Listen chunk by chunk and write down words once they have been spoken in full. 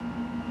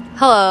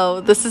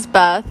Hello, this is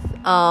Beth.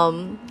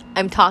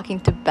 I'm talking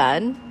to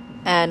Ben,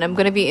 and I'm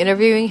going to be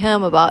interviewing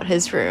him about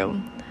his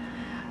room.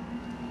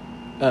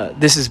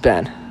 This is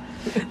Ben.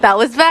 That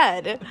was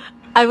Ben.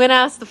 I'm going to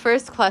ask the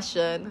first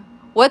question.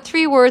 What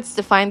 3 words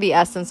define the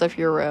essence of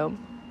your room?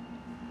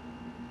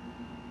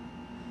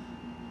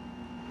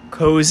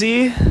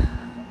 Cozy,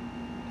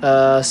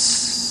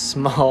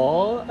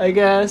 small, I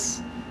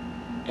guess,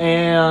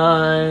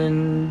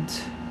 and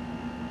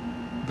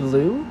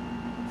blue.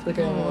 I feel like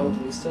I have a lot of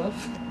blue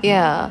stuff.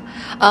 Yeah.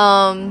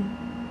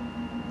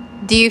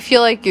 Do you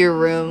feel like your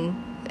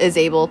room is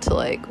able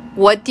to,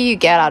 what do you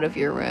get out of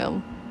your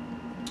room?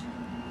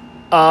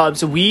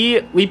 So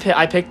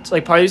I picked,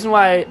 part of the reason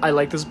why I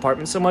like this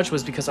apartment so much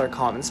was because our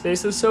common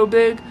space is so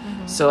big.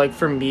 Mm-hmm. So,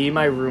 for me,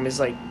 my room is,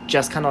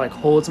 just kind of,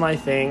 holds my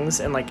things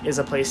and, is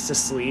a place to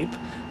sleep.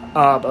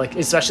 But,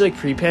 especially,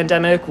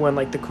 pre-pandemic, when,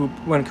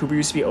 when Cooper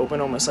used to be open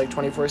almost,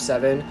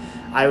 24/7,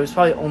 I was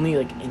probably only,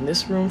 in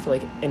this room for,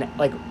 awake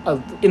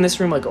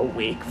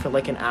for,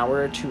 an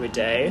hour or 2 a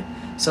day.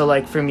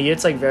 So, for me,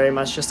 it's, very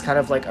much just kind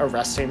of, a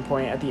resting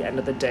point at the end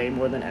of the day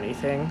more than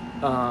anything.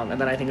 And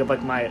then I think of,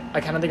 I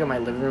kind of think of my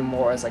living room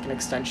more as, an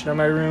extension of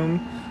my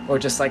room, or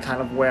just,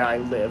 kind of where I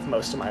live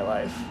most of my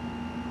life.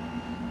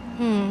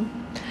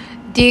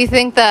 Do you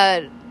think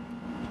that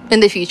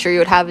in the future you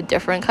would have a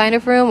different kind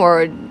of room,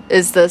 or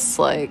is this,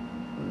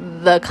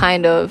 the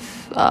kind of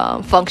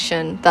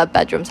function that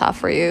bedrooms have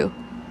for you?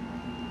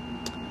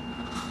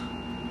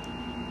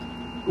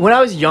 When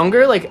I was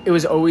younger, it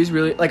was always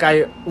really,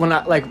 when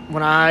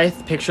I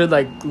pictured,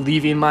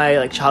 leaving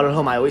my, childhood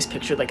home, I always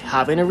pictured,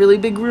 having a really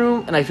big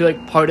room, and I feel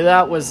part of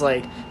that was,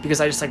 because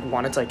I just,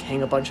 wanted to,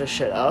 hang a bunch of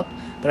shit up,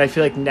 but I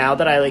feel now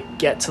that I,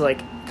 get to,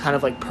 kind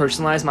of,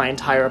 personalize my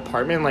entire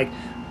apartment,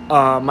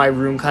 my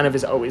room kind of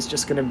is always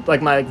just gonna,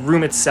 my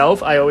room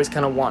itself, I always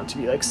kind of want to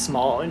be,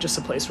 small and just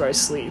a place where I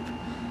sleep.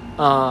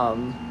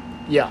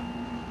 Yeah.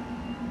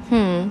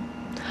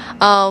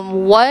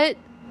 What...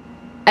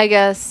 I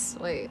guess,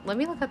 wait, let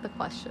me look at the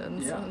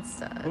questions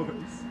instead.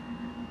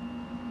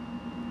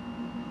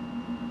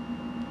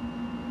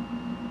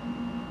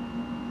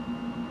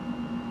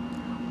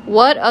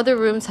 What other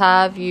rooms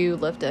have you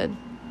lived in?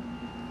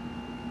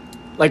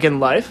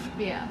 In life?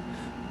 Yeah.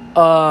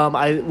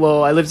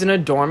 I lived in a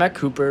dorm at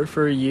Cooper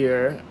for a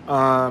year,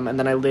 and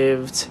then I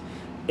lived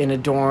in a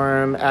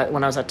dorm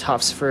when I was at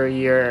Tufts for a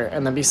year,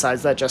 and then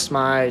besides that, just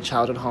my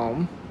childhood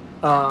home.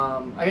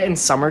 In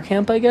summer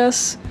camp, I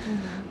guess.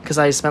 Mm-hmm. Because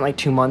I spent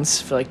 2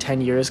 months for 10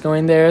 years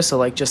going there,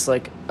 so just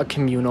a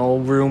communal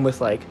room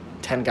with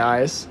 10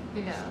 guys.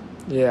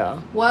 Yeah.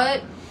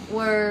 What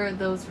were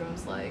those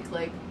rooms like?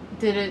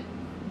 Did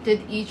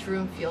each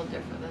room feel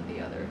different than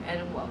the other, and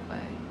in what way?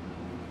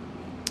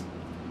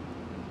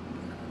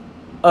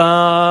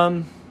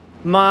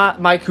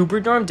 My Cooper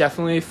dorm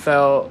definitely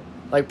felt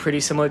pretty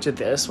similar to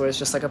this, where it's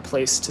just a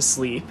place to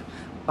sleep.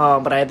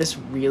 But I had this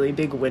really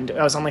big window.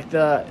 I was on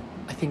the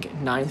I think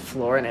 9th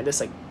floor, and I had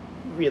this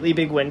really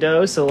big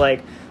window, so I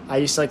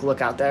used to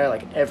look out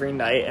there every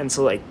night, and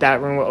so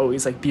that room will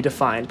always be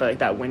defined by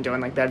that window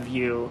and that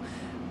view.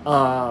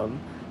 And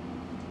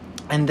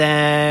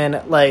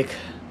then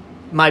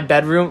my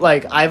bedroom,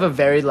 I have a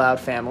very loud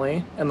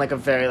family and a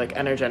very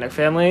energetic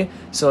family,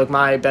 so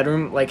my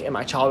bedroom in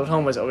my childhood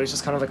home was always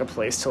just kind of a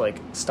place to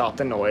stop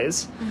the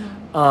noise.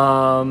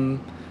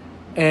 Mm-hmm.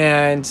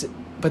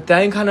 But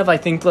then kind of I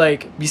think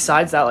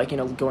besides that,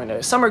 going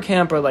to summer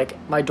camp or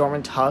my dorm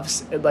in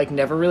Tufts, it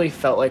never really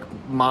felt like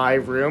my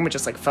room. It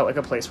just felt like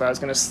a place where I was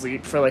going to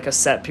sleep for a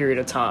set period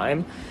of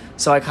time.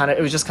 So it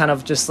was just kind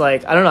of just I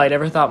don't know, I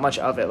never thought much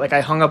of it.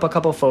 I hung up a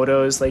couple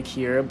photos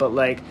here, but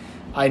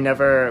I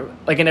never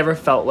it never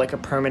felt like a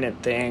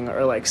permanent thing,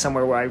 or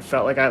somewhere where I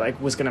felt like I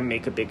was going to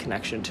make a big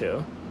connection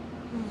to.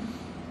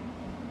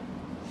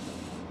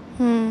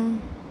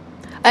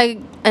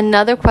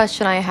 Another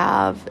question I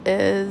have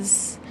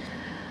is,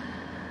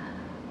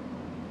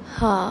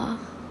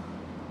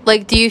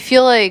 do you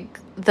feel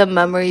the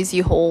memories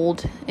you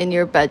hold in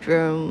your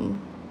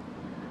bedroom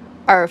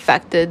are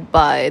affected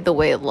by the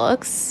way it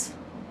looks?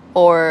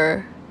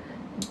 Or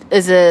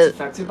is it... It's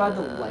affected by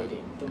the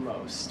lighting the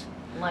most.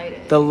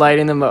 Lighting. The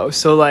lighting the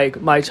most. So,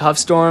 my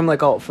Tufts dorm,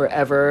 I'll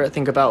forever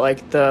think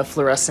about, the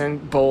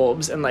fluorescent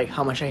bulbs and,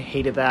 how much I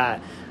hated that.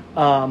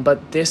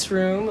 But this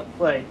room,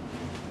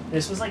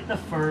 this was, the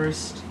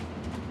first...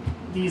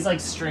 These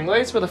string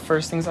lights were the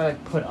first things I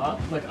put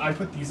up. I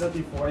put these up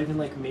before I even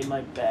made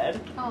my bed.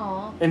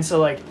 Aww. And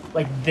so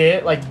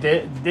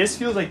this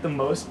feels the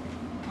most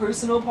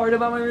personal part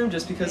about my room,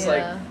 just because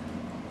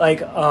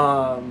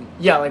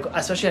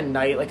especially at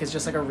night, it's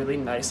just a really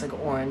nice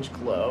orange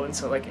glow, and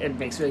so it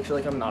makes me feel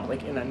I'm not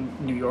in a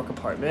New York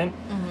apartment.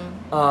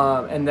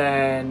 Mm-hmm. And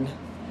then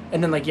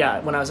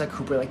when I was at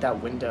Cooper,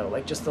 that window,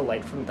 just the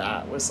light from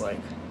that was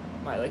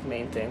my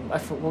main thing.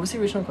 What was the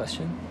original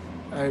question?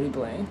 I already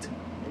blanked.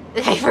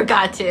 I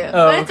forgot to.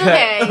 Oh, but it's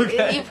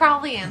okay. You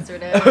probably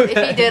answered it. Okay. If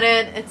you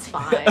didn't, it's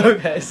fine.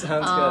 Okay,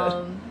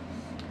 sounds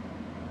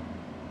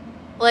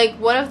good.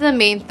 One of the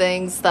main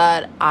things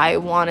that I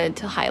wanted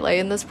to highlight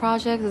in this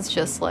project is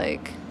just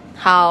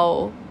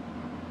how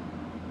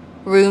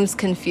rooms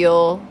can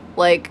feel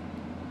like,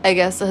 I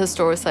guess, a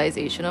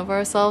historicization of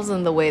ourselves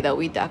and the way that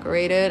we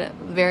decorate it,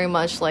 very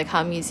much like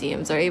how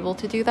museums are able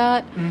to do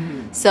that.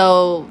 Mm-hmm.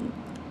 So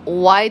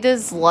why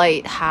does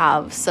light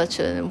have such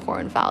an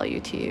important value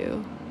to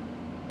you?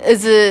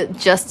 Is it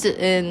just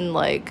in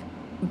like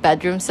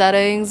bedroom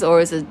settings, or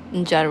is it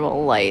in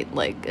general light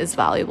like is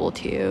valuable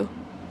to you?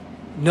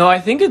 No, I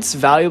think it's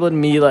valuable to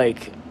me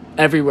like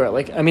everywhere.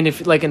 Like, I mean,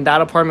 if like in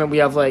that apartment we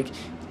have like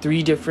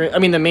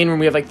the main room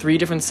we have like 3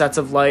 different sets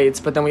of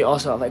lights, but then we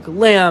also have like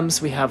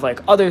lamps, we have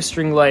like other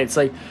string lights.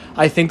 Like,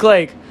 I think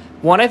like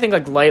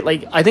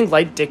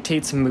light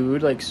dictates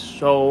mood like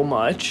so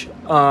much.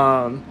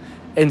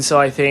 And so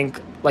I think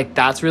like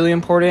that's really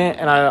important.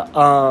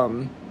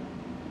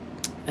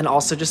 And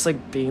also just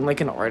like being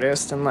like an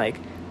artist and like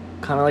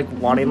kind of like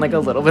wanting like a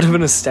little bit of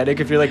an aesthetic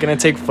if you're like gonna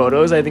take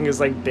photos, I think is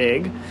like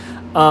big.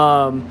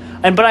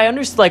 But I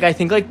understand, like, I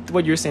think like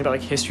what you were saying about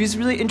like history is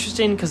really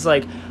interesting, because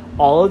like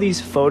all of these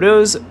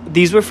photos,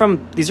 these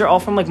are all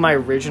from like my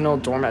original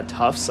dorm at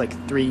Tufts like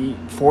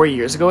 3-4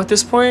 years ago at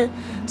this point.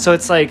 So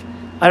it's like,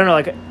 I don't know,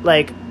 I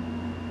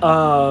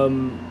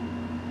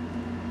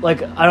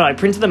don't know, I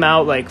printed them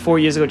out like 4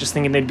 years ago just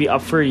thinking they'd be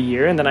up for a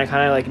year, and then I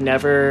kind of like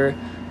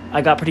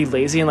I got pretty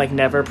lazy and like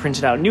never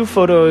printed out new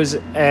photos,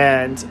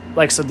 and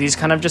like so these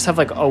kind of just have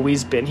like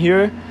always been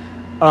here.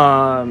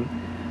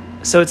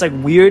 So it's like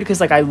weird because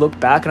like I look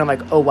back and I'm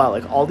like, oh wow,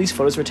 like all these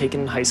photos were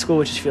taken in high school,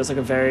 which just feels like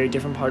a very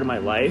different part of my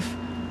life.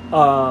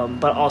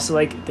 But also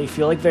like they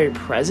feel like very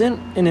present,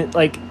 and it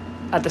like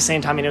at the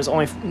same time, I mean, it was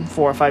only 4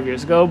 or 5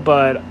 years ago,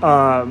 but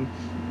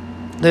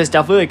there's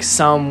definitely like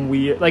some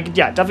weird, like,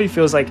 yeah, it definitely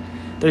feels like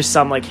there's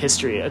some like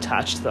history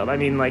attached to them. I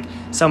mean, like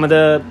some of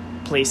the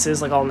places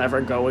like I'll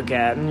never go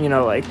again, you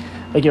know, like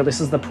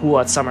this is the pool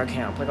at summer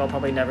camp, like I'll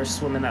probably never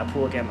swim in that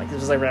pool again. Like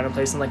there's like a random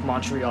place in like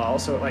Montreal,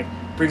 so it like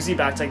brings you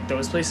back to like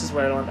those places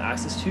where I don't have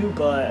access to.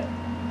 But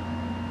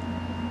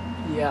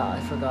yeah, I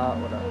forgot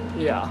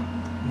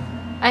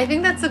I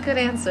think that's a good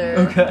answer.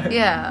 Okay.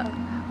 Yeah.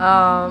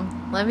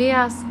 Let me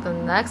ask the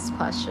next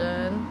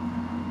question.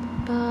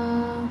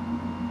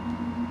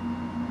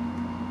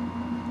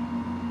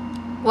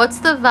 What's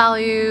the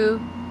value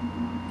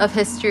of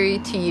history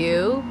to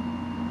you?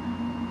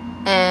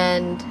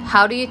 And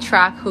how do you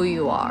track who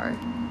you are?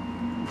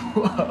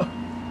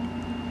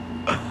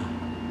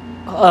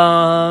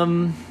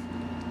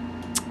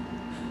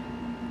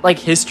 Like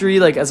history,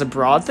 like as a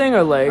broad thing,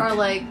 or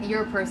like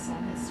your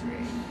personal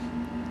history?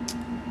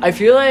 I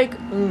feel like,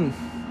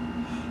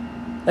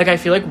 I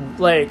feel like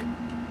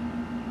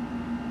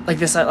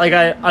this, like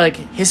I like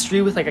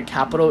history with like a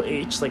capital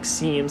H, like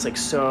seems like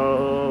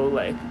so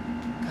like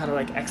kind of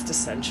like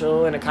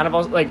existential, and it kind of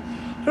also like,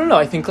 I don't know,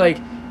 I think like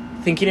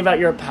thinking about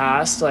your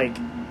past like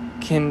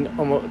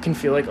can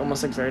feel like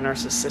almost like very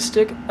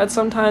narcissistic at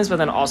sometimes, but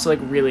then also like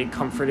really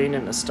comforting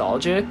and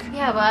nostalgic.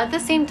 Yeah, but at the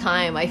same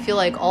time, I feel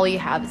like all you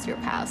have is your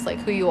past. Like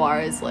who you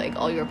are is like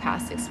all your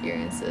past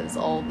experiences,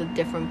 all the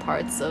different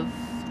parts of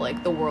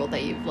like the world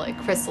that you've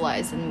like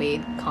crystallized and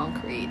made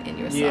concrete in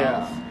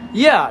yourself.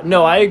 Yeah,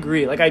 no, I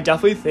agree. Like I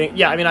definitely think,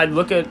 yeah, I mean, I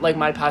look at like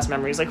my past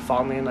memories like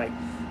fondly, and like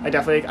I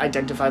definitely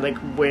identify like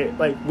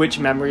which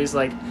memories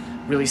like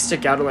really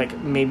stick out and like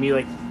made me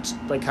like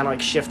kind of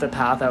like shift the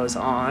path I was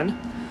on.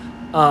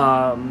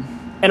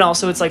 And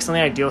also it's like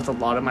something I deal with a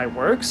lot in my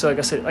work, so I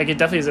guess it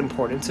definitely is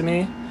important to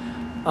me.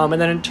 And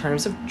then in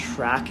terms of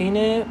tracking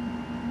it,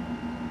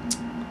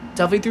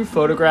 definitely through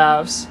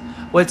photographs.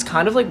 What's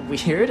kind of like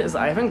weird is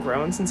I haven't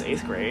grown since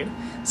 8th grade,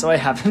 so I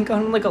haven't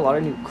gotten like a lot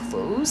of new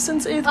clothes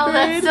since 8th grade. Oh,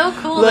 that's so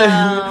cool, like,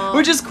 though.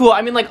 which is cool.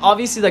 I mean, like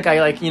obviously like I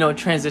like, you know,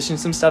 transition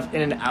some stuff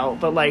in and out,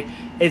 but like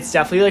it's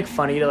definitely like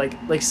funny to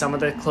like some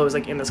of the clothes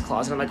like in this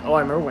closet, I'm like, oh, I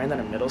remember wearing that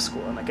in middle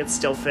school, and like it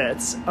still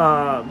fits. So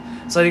I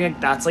think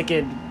like that's like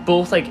it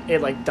both like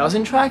it like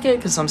doesn't track it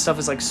because some stuff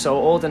is like so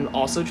old, and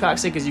also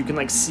tracks it because you can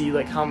like see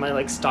like how my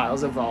like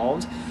styles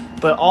evolved,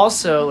 but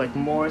also like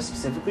more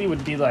specifically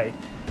would be like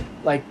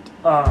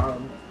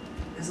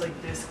is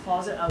like this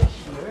closet out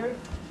here.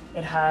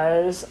 It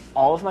has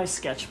all of my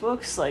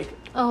sketchbooks like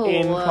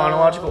in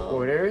chronological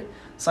order.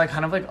 So I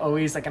kind of like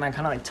always like, and I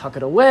kind of like tuck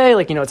it away,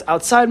 like, you know, it's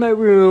outside my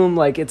room,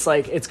 like it's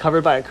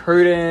covered by a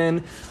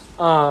curtain.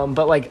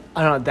 But like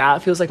I don't know,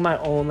 that feels like my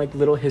own like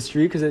little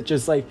history, because it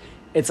just like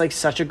it's like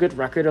such a good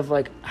record of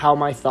like how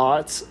my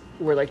thoughts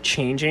were like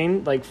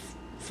changing like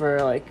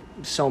for like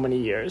so many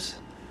years.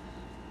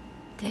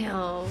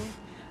 Damn.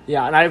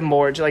 Yeah, and I have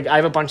more. Like I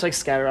have a bunch like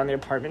scattered around the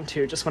apartment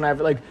too. Just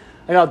whenever like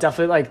I'll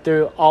definitely like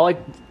I'll like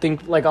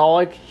think like I'll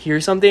like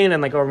hear something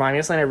and like it'll remind me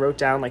of something I wrote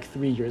down like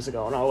 3 years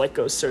ago, and I'll like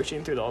go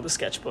searching through all the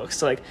sketchbooks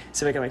to like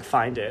see if I can like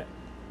find it.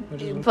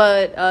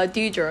 But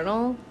do you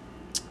journal?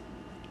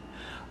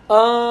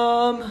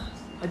 I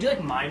do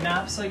like mind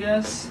maps, I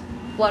guess.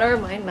 What are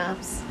mind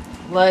maps?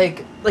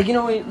 Like you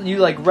know, you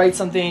like write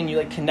something, you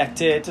like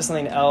connect it to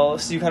something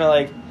else. You kind of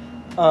like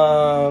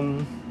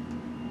oh,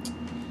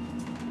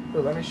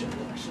 let me show you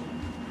actually.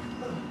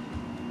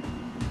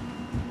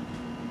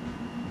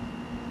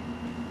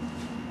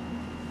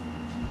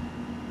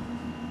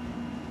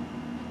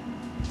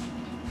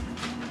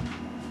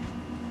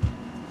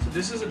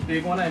 this is a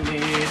big one I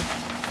made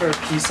for a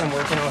piece I'm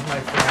working on with my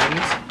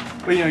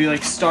friends. But you know, you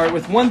like start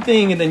with one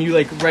thing and then you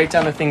like write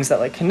down the things that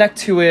like connect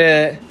to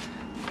it.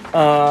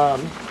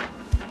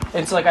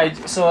 And so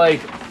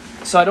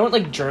I don't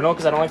like journal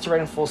because I don't like to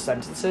write in full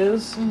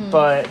sentences.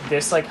 But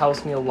this like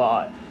helps me a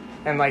lot,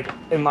 and like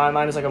in my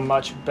mind is like a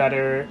much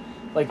better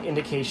like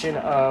indication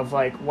of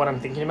like what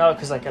I'm thinking about,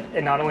 because like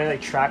it not only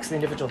like tracks the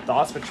individual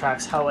thoughts but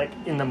tracks how like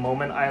in the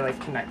moment I like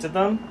connected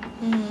them.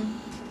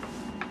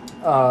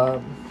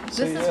 This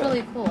is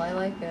really cool. I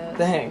like it.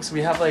 Thanks.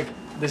 We have like,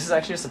 this is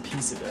actually just a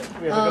piece of it.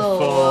 We have like a Oh,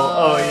 full. wow.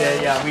 Oh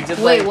yeah. We did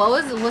Wait,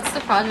 like. what's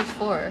the project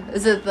for?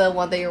 Is it the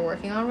one that you're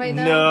working on right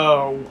now?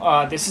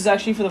 No, this is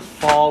actually for the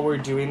fall. We're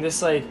doing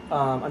this like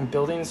I'm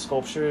building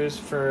sculptures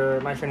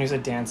for my friend who's a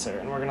dancer,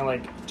 and we're gonna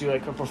like do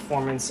like a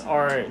performance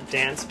art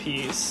dance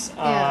piece.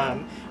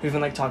 We've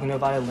been like talking to a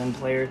violin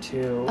player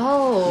too.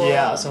 Oh.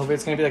 Yeah, so hopefully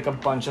it's gonna be like a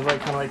bunch of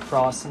like kind of like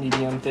cross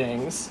medium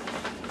things.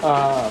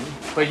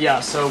 But yeah,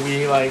 so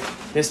we like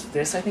this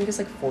I think is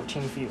like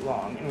 14 feet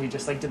long, and we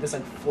just like did this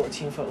like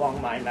 14-foot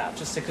long mind map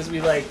just because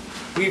we've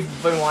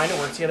been wanting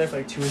to work together for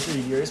like 2 or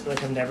 3 years, but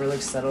like I've never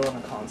like settled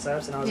on the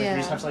concepts, and I was like, we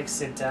just have to like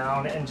sit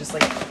down and just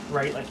like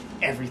write like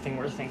everything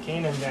we're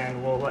thinking, and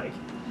then we'll like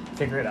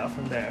figure it out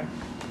from there.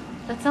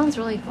 That sounds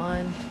really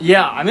fun.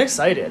 Yeah, I'm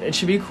excited. It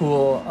should be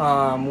cool.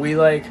 We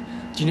like,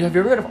 have you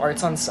ever heard of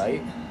Arts on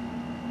Site?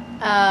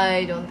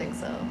 I don't think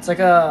so. It's like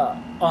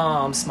a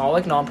small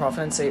like nonprofit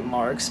in St.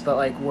 Mark's, but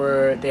like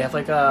they have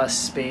like a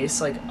space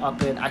like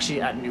up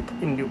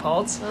in New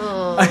Paltz.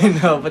 Oh. I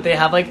know, but they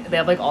have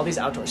like all these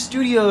outdoor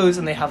studios,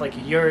 and they have like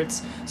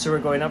yurts. So we're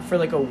going up for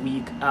like a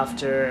week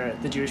after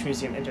the Jewish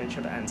Museum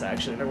internship ends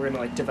actually, and then we're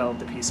gonna like develop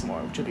the piece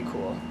more, which would be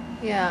cool.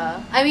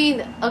 Yeah. I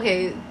mean,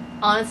 okay,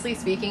 honestly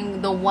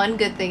speaking, the one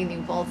good thing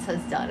New Paltz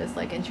has done is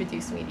like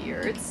introduce me to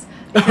yurts.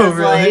 Oh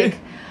really? Like,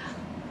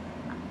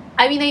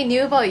 I mean, I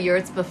knew about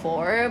yurts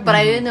before, but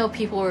I didn't know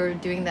people were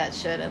doing that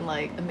shit in,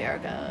 like,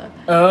 America.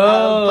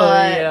 Oh,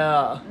 but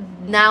yeah.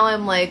 Now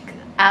I'm, like,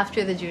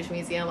 after the Jewish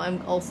Museum,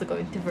 I'm also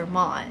going to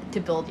Vermont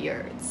to build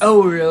yurts.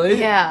 Oh, really?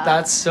 Yeah.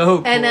 That's so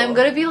cool. And I'm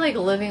going to be, like,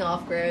 living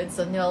off-grid,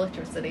 so no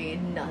electricity,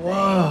 nothing.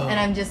 Whoa.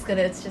 And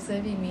it's just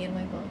going to be me and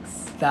my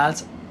books.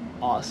 That's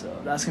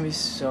awesome. That's going to be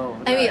so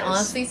nice. I mean,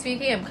 honestly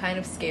speaking, I'm kind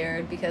of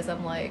scared because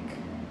I'm, like...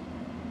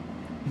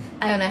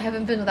 I don't know, I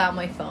haven't been without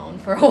my phone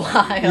for a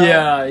while.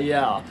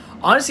 Yeah.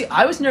 Honestly,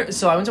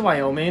 so I went to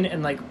Wyoming,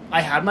 and like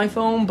I had my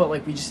phone, but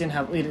like we didn't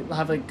have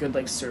like good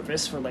like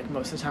service for like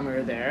most of the time we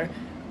were there.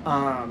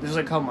 This was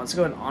like a couple months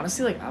ago, and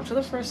honestly, like after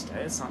the first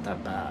day, it's not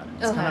that bad.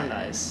 It's kind of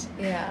nice.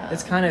 Yeah.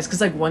 It's kind of nice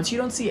because like once you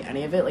don't see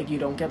any of it, like you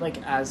don't get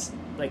like as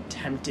like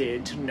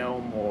tempted to know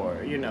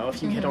more. You know,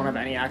 if you don't have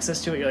any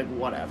access to it, you're like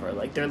whatever.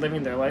 Like they're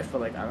living their life,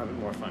 but like I'm having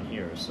more fun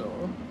here.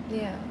 So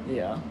yeah.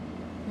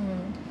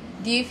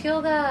 Do you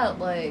feel that,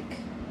 like,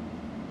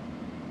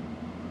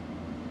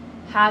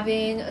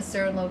 having a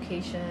certain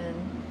location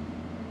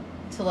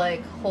to,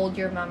 like, hold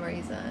your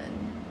memories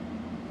in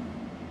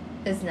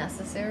is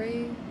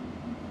necessary?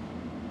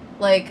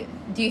 Like,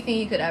 do you think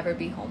you could ever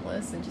be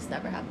homeless and just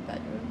never have a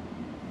bedroom?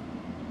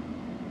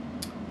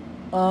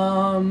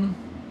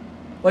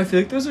 Well, I feel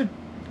like those are,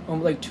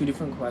 like, two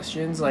different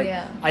questions. Like,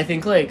 yeah. I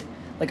think, like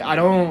I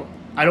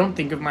don't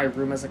think of my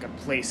room as, like, a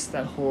place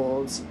that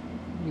holds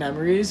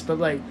memories, but,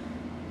 like,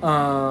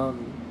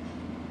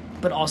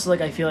 but also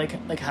like I feel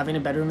like having a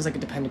bedroom is like a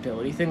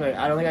dependability thing. Like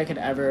I don't think I could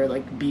ever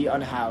like be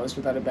unhoused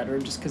without a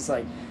bedroom, just because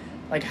like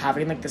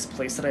having like this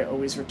place that I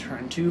always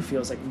return to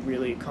feels like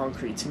really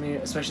concrete to me,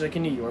 especially like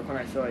in New York when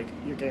I feel like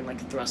you're getting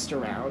like thrust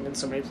around in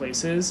so many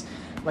places.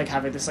 Like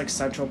having this like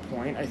central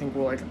point I think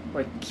will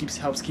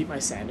helps keep my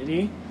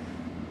sanity,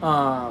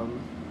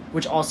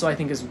 which also I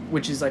think is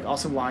like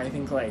also why I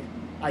think like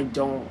I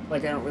don't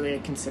really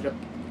consider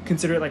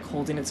it like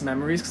holding its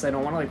memories, because I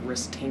don't want to like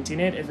risk tainting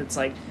it if it's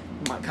like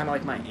kind of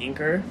like my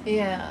anchor.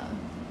 Yeah.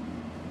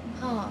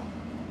 Huh.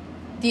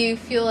 Do you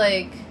feel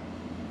like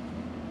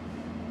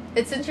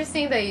it's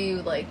interesting that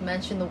you like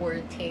mentioned the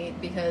word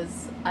taint,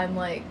 because I'm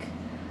like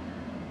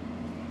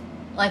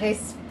I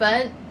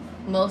spent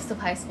most of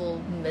high school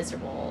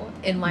miserable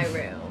in my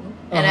room,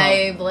 and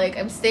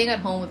I'm staying at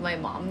home with my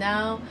mom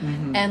now,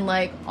 and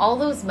like all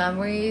those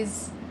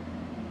memories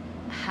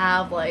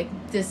have like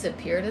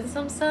disappeared in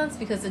some sense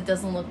because it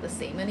doesn't look the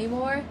same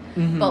anymore.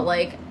 But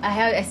like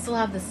I still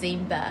have the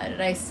same bed,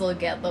 and I still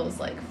get those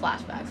like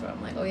flashbacks where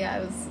I'm like, oh yeah, I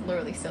was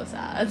literally so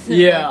sad.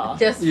 Yeah. Like,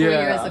 just 4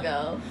 years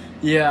ago.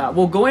 Yeah.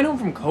 Well, going home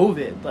from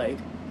COVID, like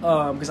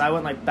because I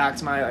went like back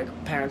to my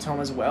like parents' home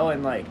as well,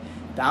 and like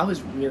that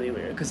was really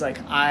weird because like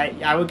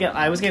I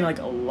was getting like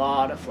a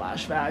lot of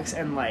flashbacks,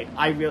 and like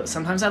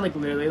sometimes I like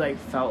literally like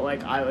felt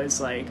like I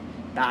was like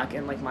back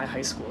in like my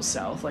high school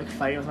self, like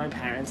fighting with my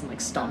parents and like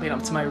stomping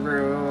up to my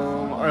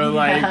room, or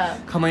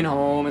like coming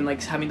home and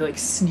like having to like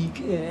sneak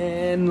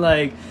in.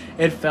 Like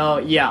it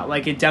felt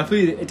like it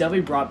definitely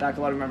brought back a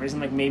lot of memories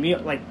and like made me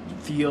like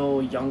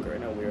feel younger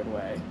in a weird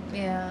way.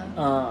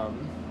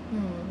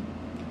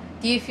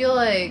 Do you feel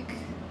like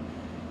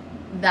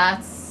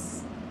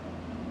that's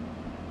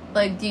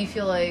like, do you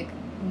feel like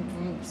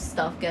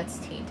stuff gets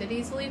tainted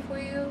easily for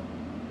you?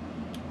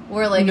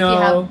 Where, like, No, if you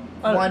I have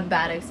don't- one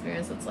bad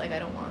experience, it's like, I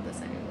don't want this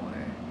anymore.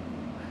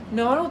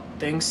 No, I don't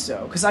think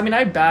so. Because, I mean, I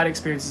had bad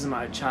experiences in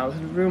my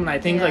childhood room, and I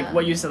think, like, Yeah.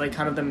 what you said, like,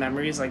 kind of the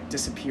memories, like,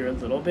 disappear a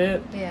little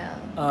bit. Yeah.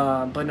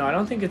 But no, I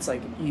don't think it's,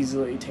 like,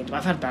 easily tainted.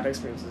 I've had bad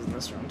experiences in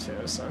this room,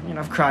 too. So, you know,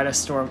 I've cried a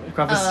storm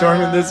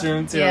in this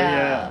room, too.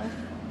 Yeah.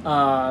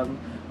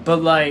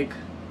 But, like,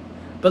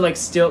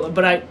 still,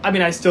 but I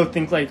mean, I still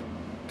think, like,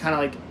 kind of,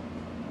 like,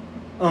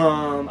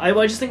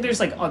 I just think there's,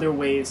 like, other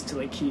ways to,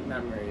 like, keep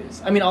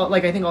memories. I mean,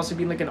 like, I think also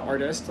being, like, an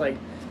artist, like,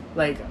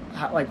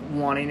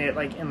 wanting it,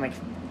 like, in,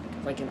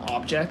 like in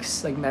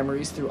objects, like,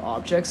 memories through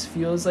objects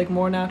feels, like,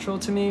 more natural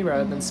to me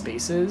rather than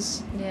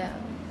spaces. Yeah.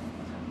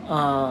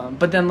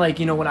 But then, like,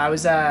 you know, when I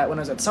was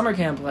at summer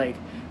camp, like,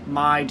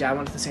 my dad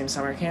went to the same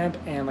summer camp,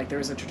 and, like, there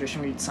was a tradition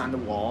where you'd sign the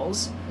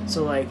walls.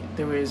 So, like,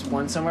 there was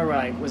one summer where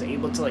I was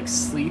able to, like,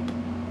 sleep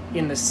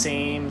in the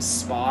same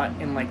spot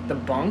in, like, the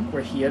bunk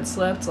where he had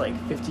slept, like,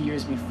 50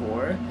 years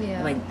before. Yeah.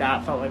 And, like,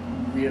 that felt, like,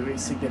 really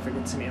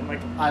significant to me. And, like,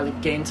 I,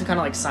 like, gained to kind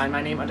of, like, sign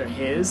my name under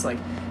his, like,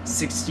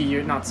 60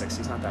 years, not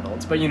 60, he's not that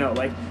old, but, you know,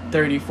 like,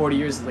 30, 40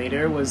 years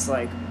later was,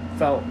 like,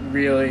 felt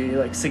really,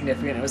 like,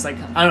 significant. It was, like,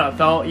 I don't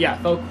know, it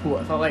felt cool.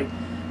 It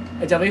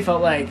definitely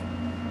felt like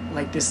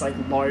this, like,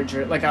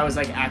 larger, like, I was,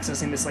 like,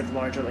 accessing this, like,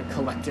 larger, like,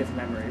 collective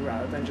memory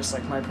rather than just,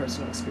 like, my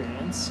personal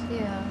experience.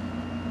 Yeah.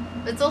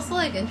 It's also,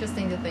 like,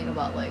 interesting to think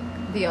about, like,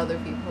 the other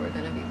people who are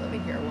going to be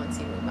living here once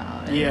you move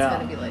out. And Yeah. it's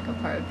going to be, like, a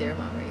part of their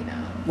memory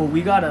now. Well,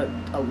 we got a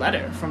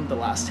letter from the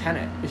last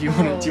tenant. If you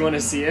want, do you want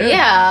to see it?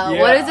 Yeah.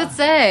 What does it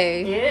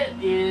say?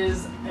 It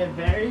is a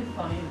very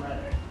funny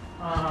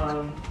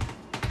letter.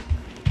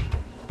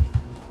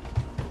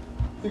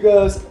 It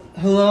goes,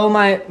 "Hello,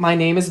 my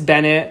name is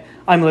Bennett.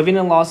 I'm living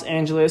in Los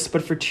Angeles,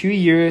 but for 2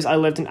 years I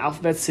lived in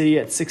Alphabet City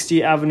at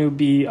 60 Avenue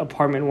B,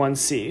 apartment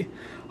 1C.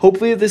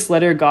 Hopefully if this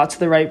letter got to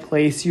the right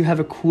place, you have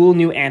a cool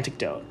new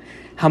anecdote.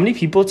 How many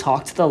people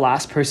talked to the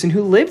last person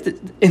who lived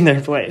in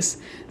their place?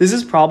 This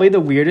is probably the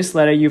weirdest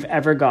letter you've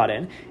ever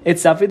gotten.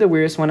 It's definitely the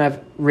weirdest one I've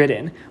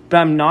written, but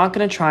I'm not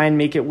going to try and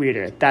make it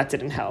weirder. That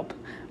didn't help.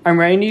 I'm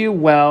writing to you,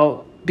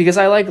 well, because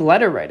I like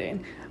letter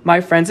writing.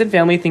 My friends and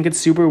family think it's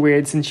super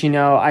weird since, you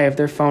know, I have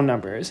their phone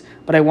numbers.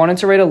 But I wanted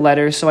to write a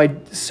letter,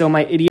 so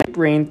my idiot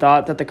brain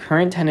thought that the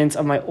current tenants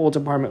of my old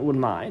apartment would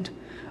mind.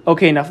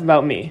 Okay, enough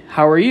about me.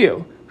 How are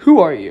you? Who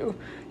are you?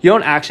 You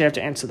don't actually have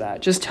to answer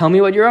that. Just tell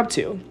me what you're up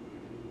to.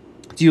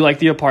 Do you like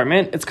the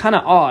apartment? It's kind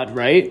of odd,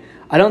 right?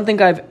 I don't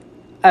think I've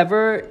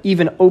ever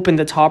even opened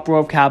the top row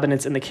of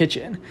cabinets in the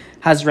kitchen.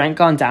 Has rent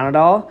gone down at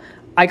all?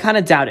 I kind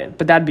of doubt it,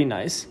 but that'd be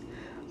nice.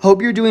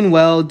 Hope you're doing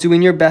well,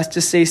 doing your best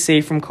to stay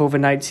safe from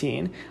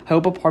COVID-19. I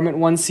hope apartment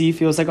 1C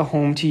feels like a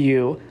home to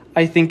you.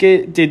 I think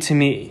it did to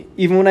me,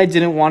 even when I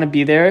didn't want to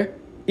be there.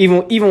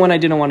 Even when I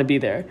didn't want to be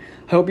there.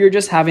 I hope you're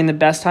just having the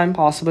best time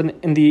possible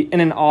in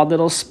an odd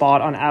little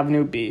spot on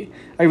Avenue B.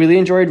 I really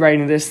enjoyed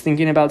writing this,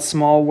 thinking about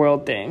small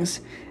world things.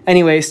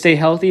 Anyway, stay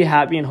healthy,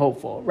 happy, and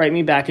hopeful. Write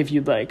me back if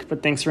you'd like,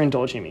 but thanks for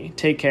indulging me.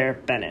 Take care,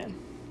 Bennett."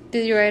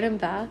 Did you write him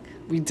back?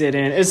 We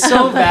didn't. It's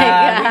so my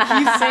bad. God.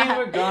 We keep saying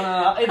we're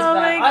gonna. It's Oh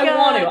bad. my I God.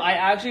 want to. I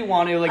actually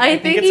want to. Like, I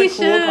think you it's a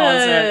cool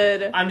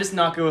concept. should. I'm just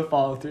not good with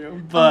follow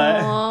through. But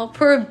Aw,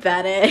 poor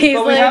Bennett. He's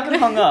but we like, haven't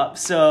hung up.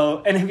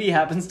 So, and if he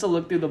happens to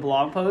look through the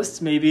blog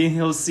posts, maybe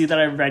he'll see that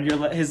I read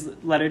his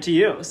letter to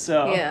you.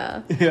 So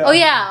Yeah. Yeah. Oh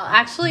yeah.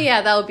 Actually,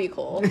 yeah, that would be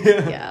cool.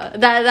 Yeah.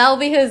 That'll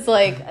be his,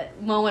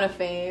 like, moment of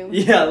fame.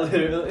 Yeah,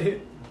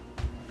 literally.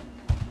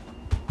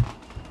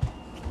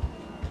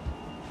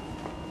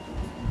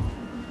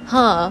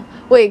 Huh.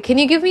 Wait, can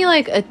you give me,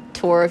 like, a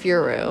tour of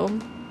your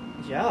room?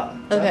 Yeah.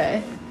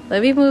 Okay.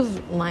 Let me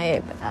move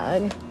my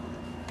bag.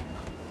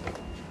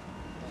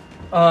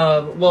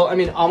 Well, I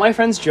mean, all my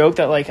friends joke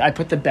that, like, I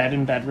put the bed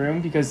in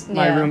bedroom because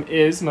my Yeah. room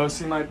is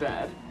mostly my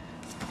bed.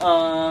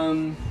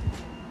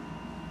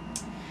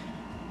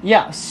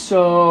 Yeah,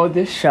 so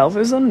this shelf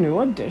is a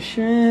new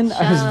addition.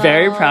 I was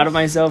very proud of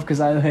myself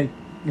because I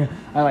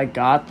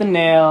got the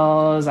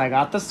nails, I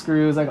got the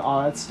screws, like,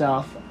 all that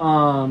stuff.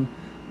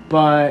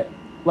 But,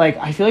 like,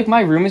 I feel like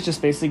my room is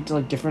just basically,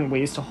 like, different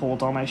ways to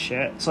hold all my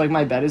shit. So, like,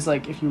 my bed is,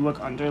 like, if you look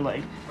under,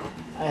 like,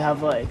 I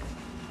have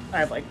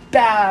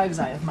bags,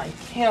 I have my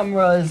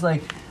cameras,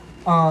 like,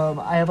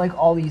 I have, like,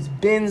 all these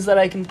bins that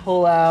I can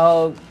pull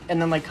out, and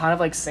then, like, kind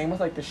of, like, same with,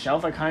 like, the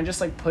shelf, I kind of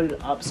just, like, put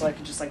it up so I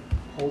could just, like,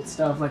 hold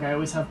stuff. Like, I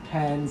always have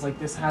pens, like,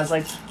 this has,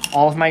 like,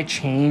 all of my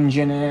change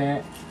in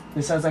it,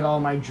 this has, like, all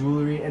of my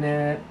jewelry in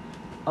it,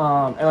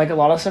 and, like, a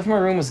lot of stuff in my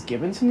room was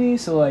given to me,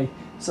 so, like,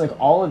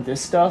 all of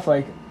this stuff,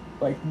 like,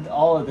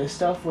 all of this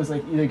stuff was,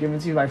 like, either given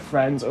to me by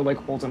friends or, like,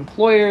 old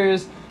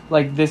employers.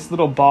 Like, this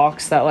little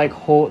box that, like,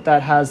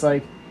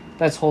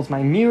 that holds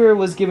my mirror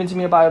was given to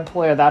me by an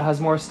employer. That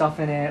has more stuff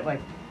in it.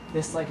 Like,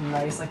 this, like,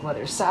 nice, like,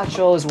 leather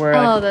satchel is where,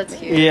 Oh, like, that's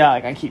cute. yeah,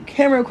 like, I keep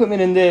camera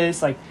equipment in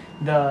this. Like,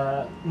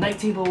 the night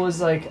table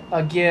was, like,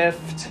 a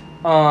gift.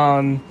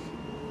 But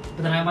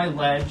then I have my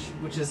ledge,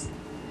 which is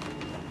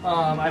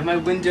I have my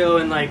window,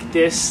 and like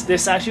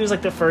this actually was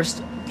like the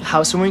first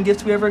housewarming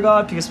gift we ever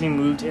got because we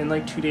moved in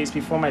like 2 days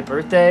before my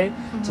birthday.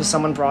 So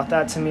someone brought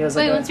that to me as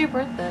like when's your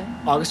birthday?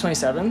 August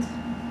 27th.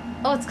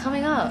 Oh, it's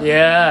coming up.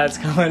 Yeah, it's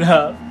coming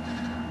up.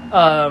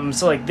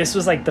 So like this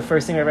was like the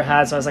first thing I ever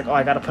had, so I was like, oh,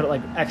 I gotta put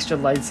like extra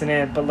lights in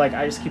it, but like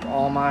I just keep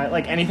all my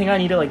like anything I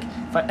need to like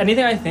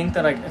anything I think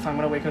that like if I'm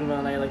gonna wake up in the middle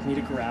of the night like need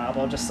to grab,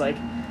 I'll just like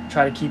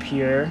try to keep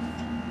here.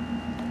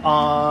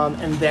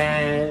 And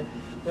then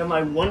we have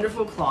my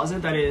wonderful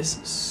closet that is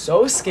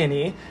so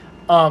skinny.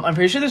 I'm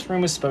pretty sure this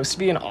room was supposed to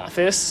be an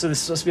office, so this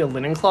is supposed to be a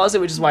linen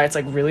closet, which is why it's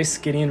like really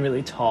skinny and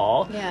really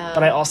tall. Yeah.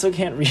 But I also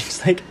can't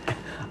reach like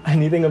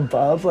anything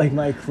above like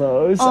my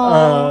clothes.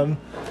 Aww.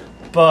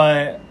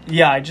 But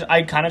yeah,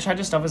 I kind of tried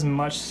to stuff as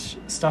much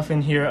stuff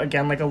in here.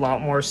 Again, like a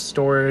lot more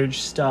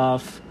storage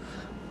stuff.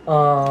 Wait,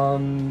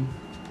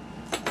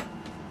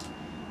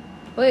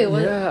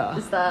 what Yeah.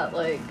 is that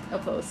like a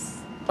post?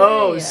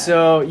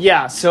 Oh,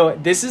 Yeah. so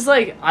this is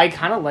like I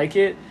kind of like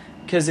it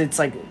because it's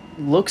like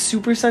looks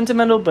super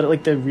sentimental, but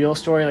like the real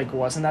story like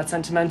wasn't that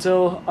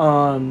sentimental.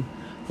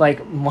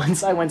 Like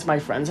once I went to my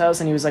friend's house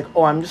and he was like,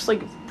 oh, I'm just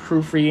like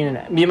proofreading,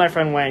 and me and my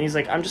friend went, and he's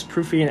like, I'm just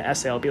proofreading an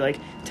essay, it'll be like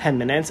 10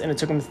 minutes, and it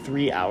took him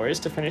 3 hours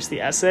to finish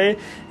the essay,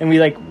 and we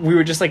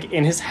were just like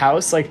in his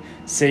house like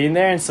sitting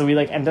there, and so we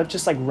like ended up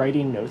just like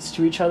writing notes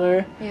to each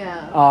other.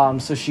 Yeah.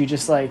 So she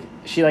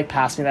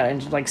passed me that and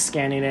just like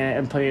scanning it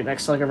and putting it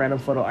next to like a random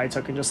photo I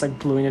took and just like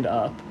bluing it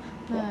up.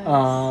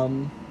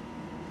 Nice.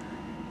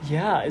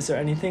 Yeah, is there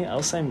anything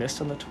else I missed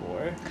on the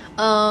tour?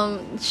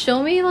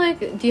 Show me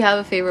like, do you have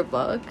a favorite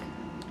book?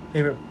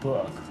 Favorite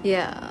book?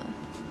 Yeah.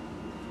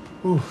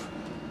 Oof.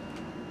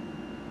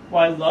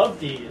 Well, I love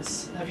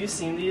these. Have you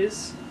seen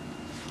these?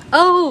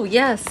 Oh,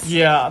 yes.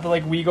 Yeah, but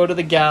like we go to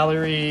the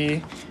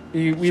gallery,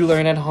 we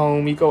learn at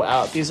home, we go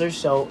out. These are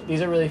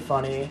really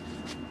funny.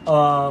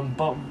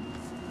 But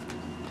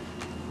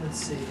let's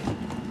see.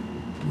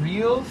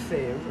 Real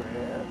favorite.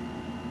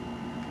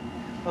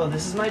 Oh,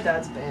 this is my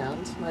dad's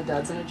band. My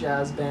dad's in a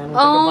jazz band with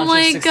like Oh a bunch my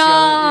of 6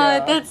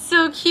 god, yeah, that's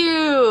so called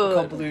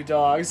cute. Blue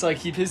Dogs. So I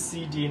keep his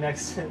CD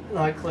next to,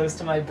 like close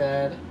to my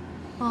bed.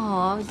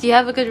 Aw, do you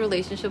have a good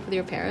relationship with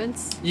your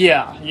parents?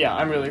 Yeah,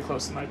 I'm really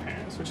close to my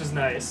parents, which is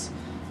nice.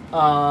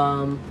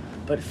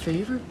 But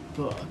favorite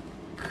book.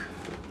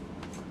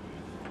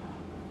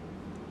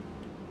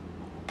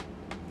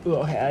 Ooh,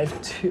 okay,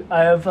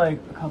 I have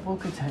like a couple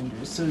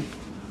contenders.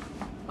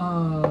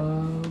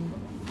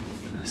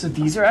 So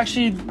these are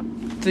actually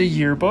the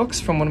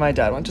yearbooks from when my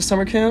dad went to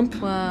summer camp.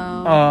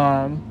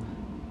 Wow.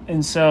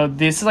 And so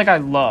this is like I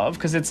love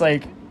because it's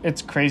like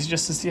it's crazy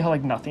just to see how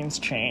like nothing's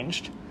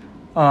changed.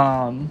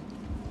 But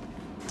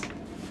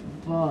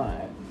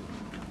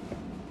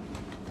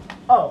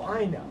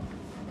I know.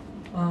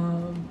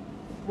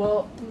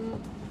 Well,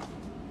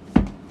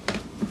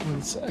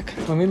 one sec.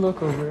 Let me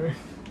look over.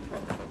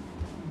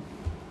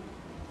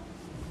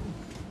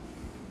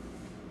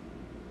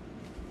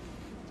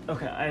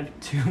 Okay, I have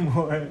two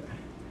more.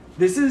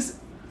 This is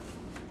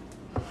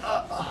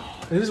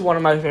one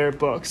of my favorite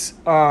books.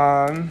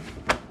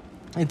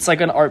 It's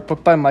like an art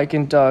book by Mike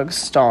and Doug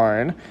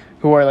Starn,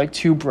 who are like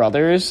two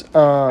brothers.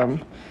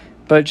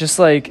 But just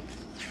like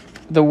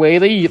the way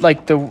they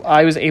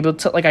I was able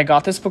to I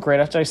got this book right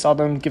after I saw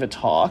them give a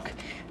talk.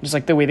 Just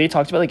like the way they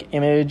talked about like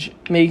image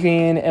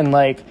making and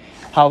like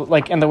how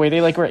and the way they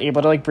were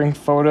able to bring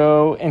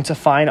photo into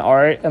fine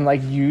art and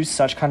use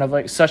such kind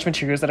of such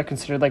materials that are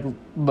considered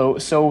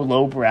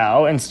low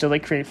brow and still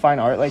create fine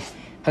art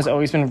has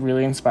always been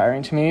really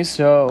inspiring to me.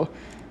 So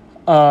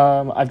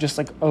I've just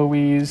I've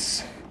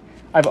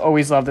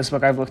always loved this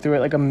book. I've looked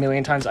through it a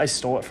million times. I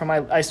stole it from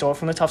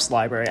the Tufts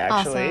Library,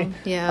 actually. Awesome.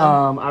 Yeah.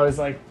 I was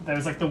that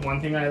was the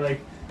one thing I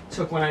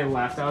took when I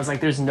left. I was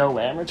there's no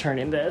way I'm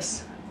returning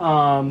this.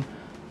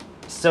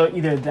 So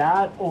either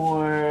that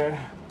or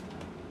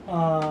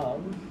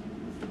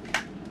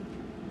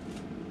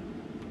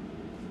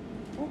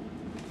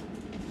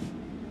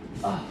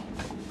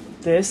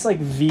this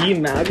V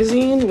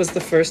magazine was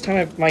the first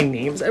time my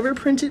name's ever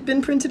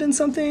been printed in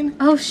something.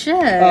 Oh shit.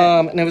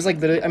 And it was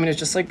literally, I mean, it's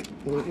just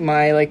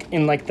my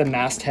in the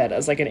masthead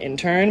as an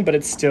intern, but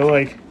it's still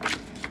I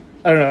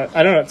don't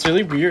know, it's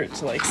really weird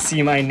to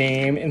see my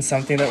name in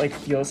something that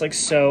feels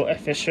so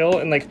official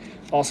and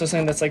also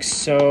something that's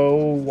so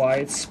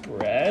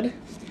widespread.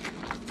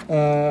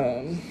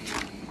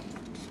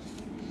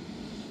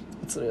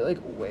 It's literally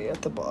way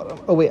at the bottom.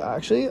 Oh wait,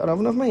 actually I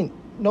don't know if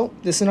nope,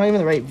 this is not even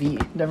the right V.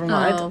 Never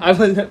mind.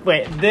 Oh.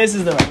 Wait, this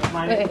is the right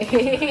one.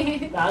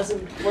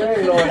 We're gonna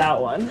ignore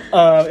that one.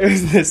 It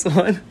was this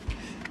one.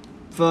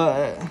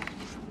 But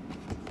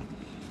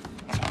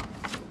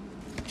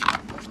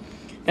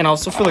and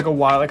also for a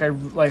while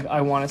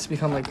I wanted to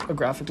become a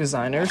graphic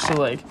designer,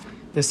 so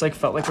this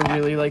felt a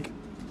really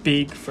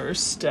big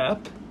first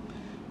step.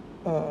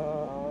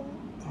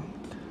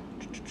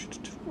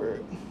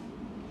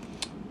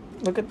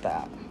 Look at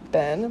that.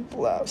 Ben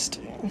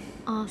Blaustein.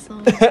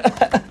 Awesome.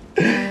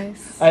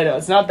 Nice. I know,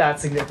 it's not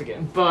that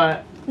significant,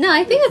 but No,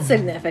 I think it's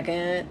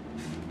significant.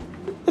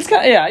 it's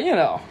kind of, yeah, you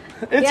know.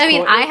 It's Yeah, I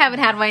mean, cool. I haven't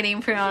had my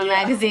name printed on a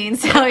Yeah. magazine,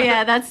 so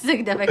yeah, that's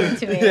significant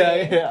to me.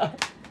 Yeah.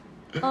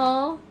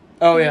 Oh,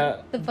 Oh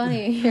yeah. the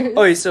bunny ears.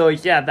 Okay, so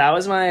yeah, that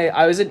was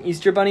I was an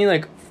Easter bunny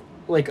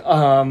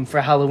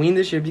for Halloween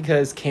this year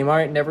because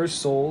Kmart never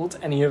sold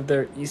any of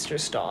their Easter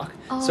stock.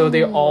 So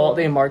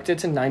they marked it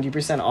to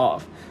 90%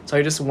 off. So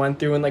I just went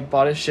through and like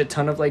bought a shit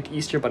ton of like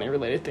Easter bunny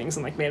related things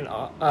and like made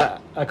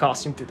a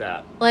costume through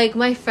that. Like,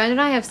 my friend and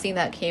I have seen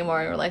that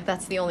Kmart, and we're like,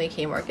 that's the only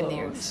Kmart in New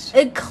York. Closed.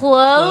 It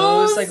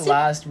closed? Closed like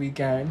last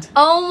weekend.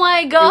 Oh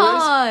my It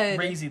god. was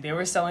crazy. They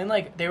were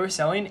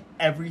selling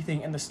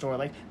everything in the store.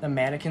 Like the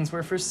mannequins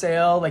were for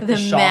sale. Like the The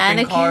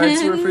shopping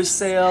carts were for mannequins?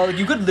 sale.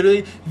 You could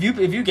literally,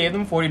 if you gave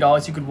them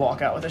 $40, you could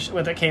walk out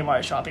with a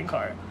Kmart shopping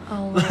cart.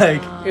 Oh my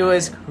Like god. it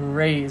was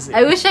crazy.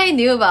 I wish I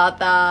knew about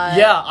that.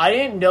 Yeah, I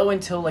didn't know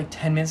until like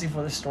 10 minutes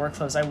before the store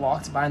closed. I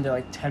walked by and they're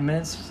like 10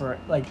 minutes until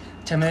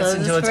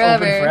Closes it's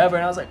forever. open forever,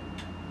 and I was like,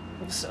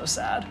 it was so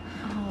sad.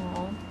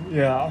 Oh.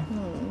 Yeah. All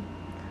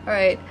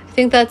right. I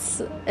think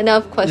that's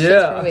enough questions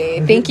Yeah. for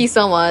me. Thank you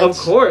so much. Of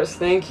course.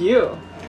 Thank you.